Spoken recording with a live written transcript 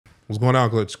What's going on,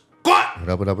 Clutch? What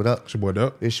up, what up, what up? It's your boy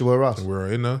Duck. It's your boy Ross. And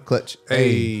we're in the Clutch.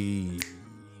 Hey.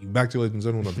 Back to you, ladies and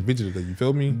gentlemen, on the video today. You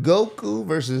feel me? Goku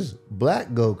versus Black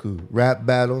Goku. Rap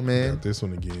battle, man. Got this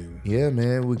one again. Yeah,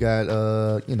 man. We got,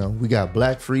 we got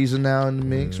Black Frieza now in the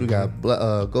mix. We got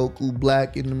Goku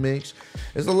Black in the mix.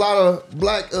 There's a lot of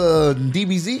Black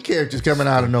DBZ characters coming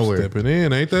out of nowhere. Stepping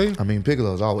in, ain't they? I mean,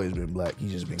 Piccolo's always been black.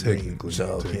 He's just been green.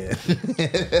 So, yeah. He's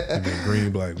been green,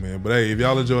 black, man. But hey, if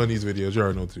y'all enjoying these videos, you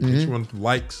already know what to do. Get you one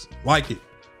likes. Like it.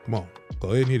 Come on. Go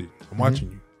ahead and hit it. I'm watching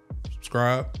you.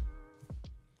 Subscribe.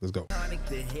 Let's go.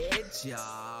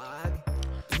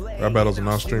 Rap battles are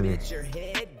now streaming.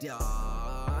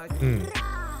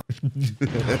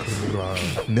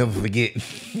 Never forget.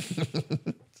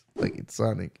 Like it's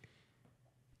Sonic.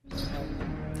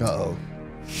 Uh-oh.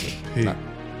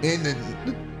 In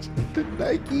the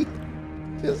Nike.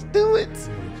 Just do it.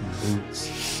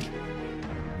 Boots.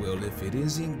 Well, if it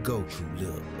isn't Goku,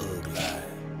 little ugly.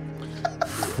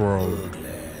 Bro.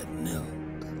 No.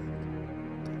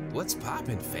 What's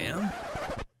poppin', fam?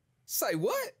 Say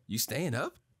what? You staying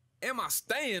up? Am I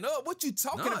staying up? What you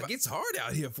talking about? It gets hard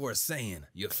out here for a saying.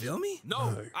 You feel me?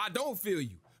 No, I don't feel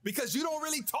you. Because you don't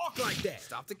really talk like that.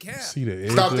 Stop the cap. See the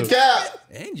edge. Stop the cap.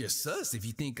 And you're sus if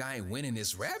you think I ain't winning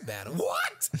this rap battle.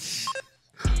 What?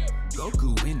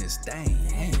 Goku in this thing.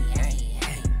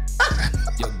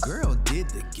 Your girl did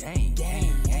the game.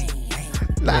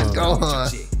 Not going.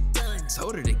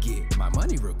 Told her to get my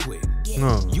money real quick.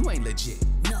 No. You ain't legit.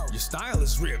 No. Your style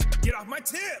is ripped. Get off my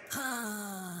tip.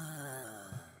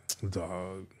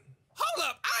 Dog. Hold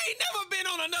up. I ain't never been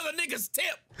on another nigga's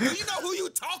tip. Do you know who you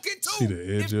talking to? See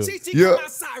the edge if up. Chichi come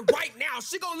outside right now,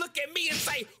 she gonna look at me and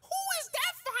say, who is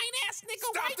that fine ass nigga?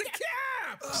 Stop the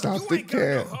cap. Stop the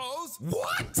cap. Got no hoes.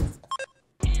 What?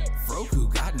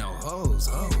 Froku got no hoes.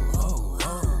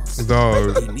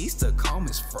 Dog. He needs to calm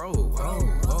his fro.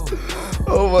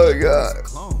 Oh my God.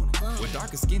 Clone with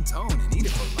darker skin tone and need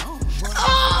it alone.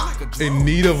 In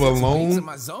need of a loan? In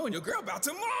my zone, your girl about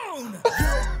to moan.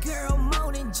 Your girl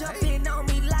moaning, jumping on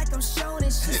me like I'm showing.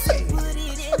 She said put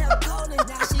it in her colon.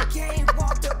 Now she can't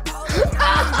walk the pole.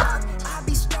 I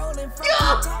be strolling from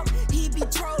the top. He be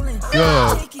trolling.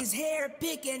 Take his hair,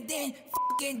 pick, and then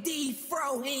fucking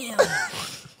defro him.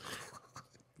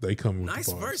 They come with nice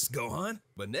the bars. verse, Gohan.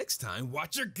 But next time,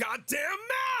 watch your goddamn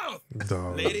mouth.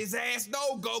 Dog. Let his ass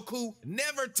know, Goku.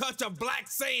 Never touch a Black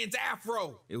Saiyan's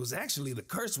afro. It was actually the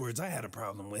curse words I had a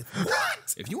problem with.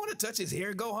 What? If you want to touch his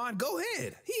hair, Gohan, go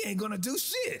ahead. He ain't gonna do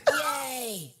shit.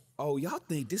 Yay. Oh, y'all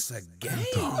think this a game?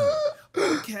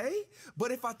 Okay,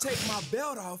 but if I take my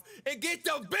belt off and get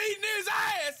to beating his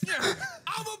ass,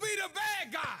 I'm gonna be the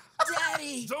bad guy.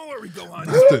 Daddy. Don't worry, Gohan.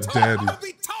 That's the daddy. I'm gonna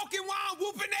be talking while I'm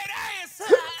whooping that ass.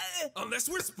 Unless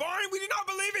we're sparring, we do not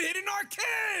believe in hitting our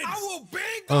kids. I will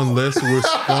big Unless we're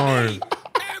sparring.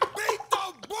 and beat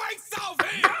the brakes off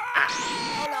him.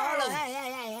 Hold on.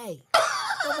 Hey.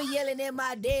 Don't be yelling at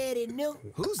my daddy, no.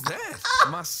 Who's that?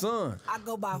 My son. I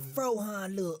go by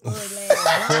Frohan, little ugly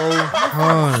ass.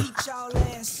 Frohan. Eat y'all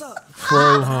ass up.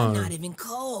 Frohan. I'm not even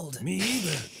cold. Me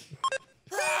either.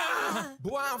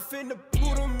 Boy, I'm finna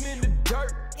put him in the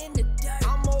dirt. In the dirt.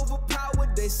 I'm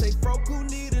overpowered. They say Froku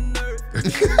need a nerve.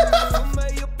 I'm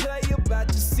a player about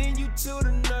to send you to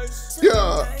the nurse.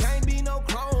 Yeah. Can't be no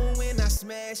clone when I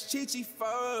smash Chi-Chi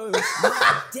first.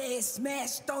 My dad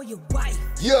smashed on your wife.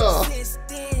 Yeah. Since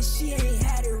then, she ain't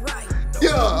had it right.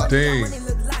 Yeah. Dang. What it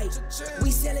look like?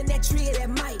 We selling that tree that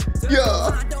might. Yeah.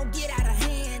 Rohan don't get out of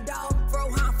hand, dog.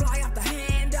 Rohan fly off the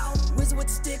hand, dog. Wizard with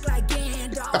the stick like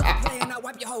Gandalf. Playing, I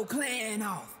wipe your whole clan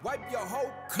off. Wipe your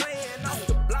whole clan off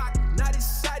the block. Now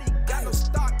this shotty got no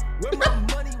stock. Where my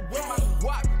money, where my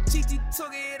guap? Chi-Chi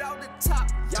took it off the top.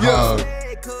 Y'all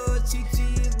mad cause Chi-Chi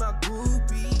is my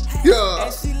groupie. Yeah.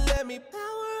 And she let me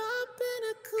power up in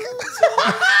a coochie.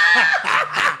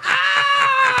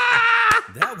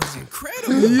 That was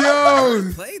incredible.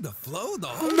 Yo. Play the flow the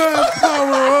whole Not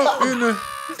power up in the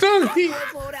donkey.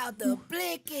 Pulled out the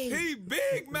blicky. He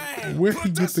big man. Where'd he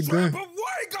Put get the gun? strap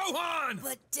away, Gohan.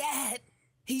 But Dad,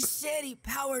 he said he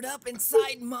powered up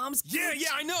inside Mom's Yeah,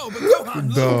 I know, but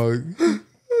Gohan, look. Dog.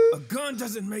 A gun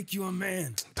doesn't make you a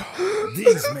man.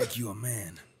 These make you a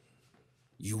man.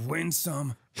 You win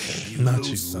some, you Not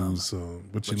you lose some. lose some,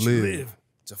 but you But live.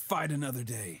 to fight another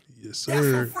day. Yes, That's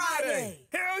sir. for Friday.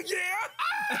 Hell yeah!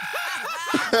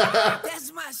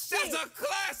 That's my shit. That's a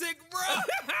classic, bro.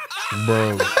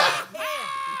 Bro.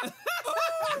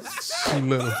 She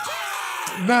let him.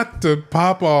 Not to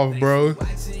pop off, bro.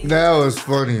 That was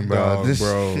funny, bro. Dog, This,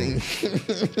 bro.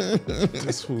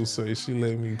 This fool say she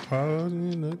let me pause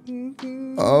in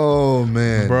the oh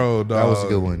man, bro, that was a dog.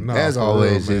 good one. Nah, As for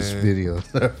always, real, his man.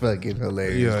 videos are fucking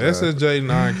hilarious. Yeah, bro. SSJ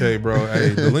 9K, bro. Hey,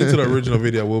 the link to the original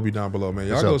video will be down below, man.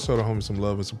 Y'all go show the homie some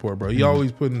love and support, bro. He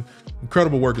always putting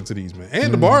incredible work into these, man.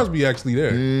 And the bars be actually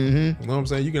there. You know what I'm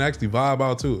saying? You can actually vibe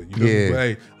out to it. You feel me? But,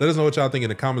 hey, let us know what y'all think in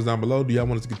the comments down below. Do y'all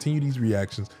want us to continue these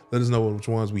reactions? Let us know which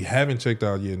ones we haven't checked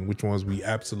out yet and which ones we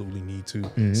absolutely need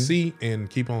to see, and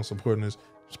keep on supporting us,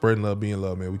 spreading love, being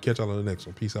love, man. We catch y'all on the next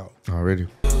one. Peace out. Already.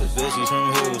 Bitches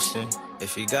from Houston.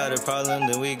 If you got a problem,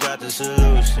 then we got the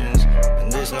solutions.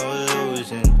 And there's no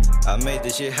illusion. I made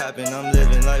this shit happen, I'm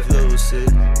living life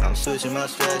lucid. I'm switching my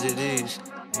strategies.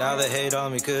 Now they hate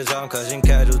on me cause I'm causing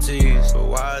casualties. But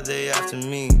why are they after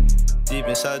me? Deep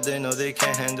inside they know they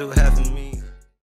can't handle half of me.